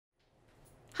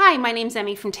Hi, my name's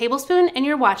Emmy from Tablespoon, and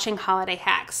you're watching Holiday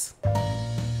Hacks.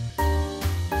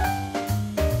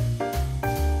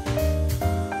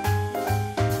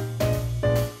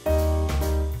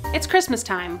 It's Christmas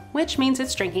time, which means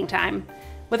it's drinking time.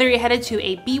 Whether you're headed to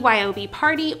a BYOB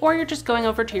party or you're just going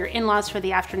over to your in-laws for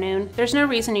the afternoon, there's no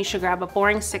reason you should grab a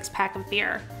boring 6-pack of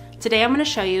beer. Today I'm going to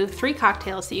show you 3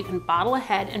 cocktails that you can bottle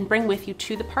ahead and bring with you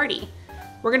to the party.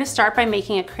 We're going to start by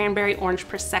making a cranberry orange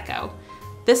prosecco.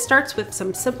 This starts with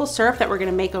some simple syrup that we're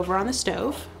going to make over on the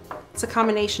stove. It's a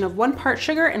combination of 1 part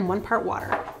sugar and 1 part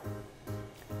water.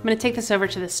 I'm going to take this over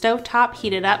to the stove top,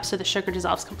 heat it up so the sugar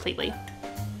dissolves completely.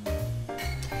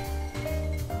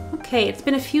 Okay, it's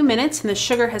been a few minutes and the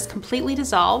sugar has completely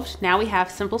dissolved. Now we have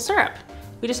simple syrup.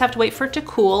 We just have to wait for it to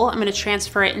cool. I'm going to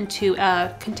transfer it into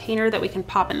a container that we can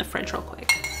pop in the fridge real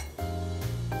quick.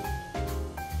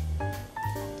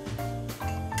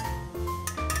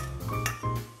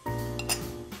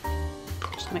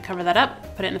 Just going to cover that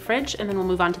up, put it in the fridge, and then we'll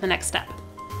move on to the next step.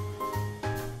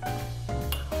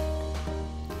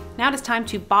 Now it is time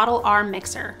to bottle our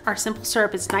mixer. Our simple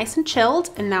syrup is nice and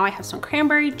chilled, and now I have some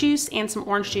cranberry juice and some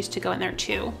orange juice to go in there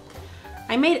too.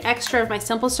 I made extra of my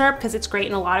simple syrup because it's great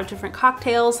in a lot of different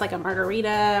cocktails, like a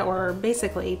margarita or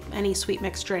basically any sweet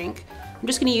mixed drink. I'm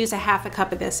just going to use a half a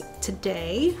cup of this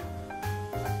today.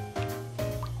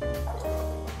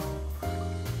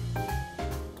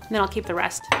 And then I'll keep the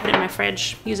rest, put it in my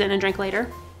fridge, use it in a drink later.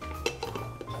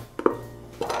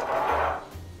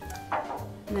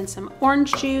 And then some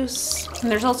orange juice. And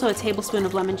there's also a tablespoon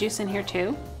of lemon juice in here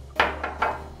too.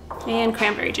 And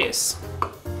cranberry juice.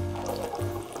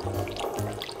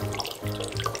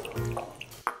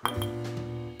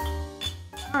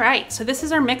 All right, so this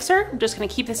is our mixer. I'm just gonna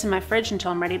keep this in my fridge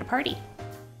until I'm ready to party.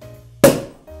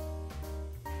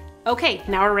 Okay,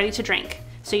 now we're ready to drink.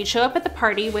 So you show up at the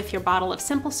party with your bottle of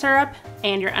simple syrup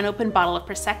and your unopened bottle of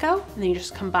Prosecco, and then you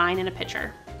just combine in a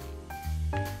pitcher.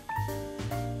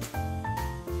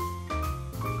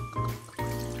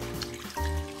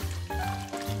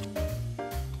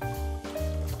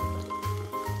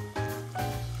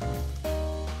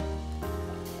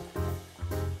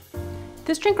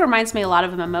 This drink reminds me a lot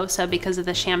of a mimosa because of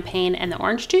the champagne and the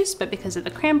orange juice, but because of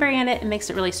the cranberry in it, it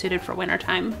makes it really suited for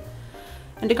wintertime.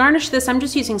 And to garnish this, I'm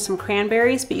just using some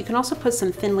cranberries, but you can also put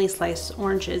some thinly sliced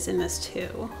oranges in this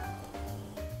too.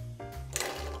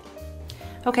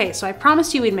 Okay, so I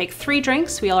promised you we'd make 3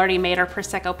 drinks. We already made our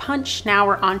Prosecco punch. Now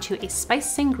we're on to a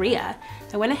spice sangria.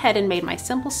 I went ahead and made my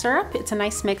simple syrup. It's a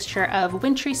nice mixture of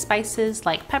wintry spices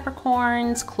like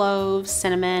peppercorns, cloves,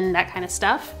 cinnamon, that kind of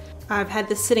stuff. I've had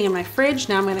this sitting in my fridge.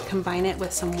 Now I'm going to combine it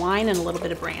with some wine and a little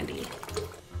bit of brandy.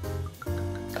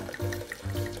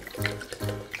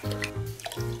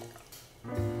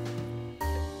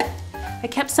 I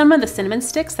kept some of the cinnamon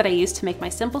sticks that I used to make my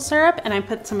simple syrup, and I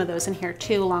put some of those in here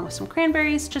too, along with some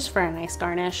cranberries, just for a nice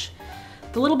garnish.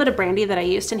 The little bit of brandy that I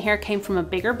used in here came from a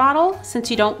bigger bottle. Since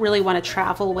you don't really want to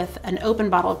travel with an open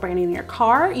bottle of brandy in your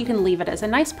car, you can leave it as a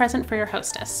nice present for your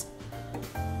hostess.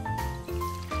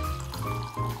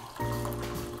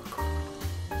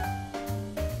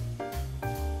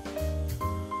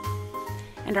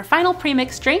 And our final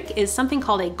pre-mixed drink is something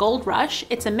called a Gold Rush.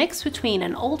 It's a mix between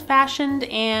an old-fashioned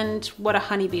and what a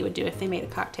honeybee would do if they made a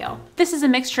cocktail. This is a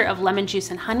mixture of lemon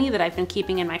juice and honey that I've been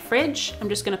keeping in my fridge. I'm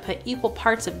just gonna put equal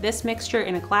parts of this mixture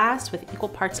in a glass with equal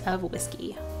parts of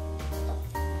whiskey.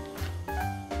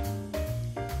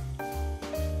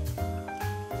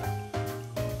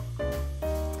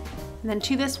 And then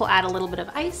to this, we'll add a little bit of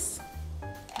ice.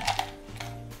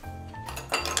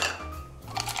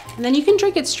 And then you can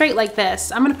drink it straight like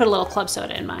this. I'm gonna put a little club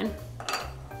soda in mine.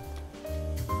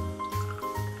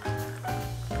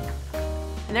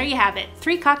 And there you have it,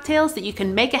 3 cocktails that you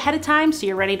can make ahead of time so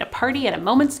you're ready to party at a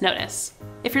moment's notice.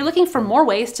 If you're looking for more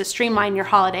ways to streamline your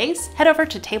holidays, head over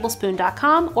to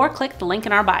tablespoon.com or click the link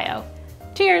in our bio.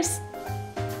 Cheers!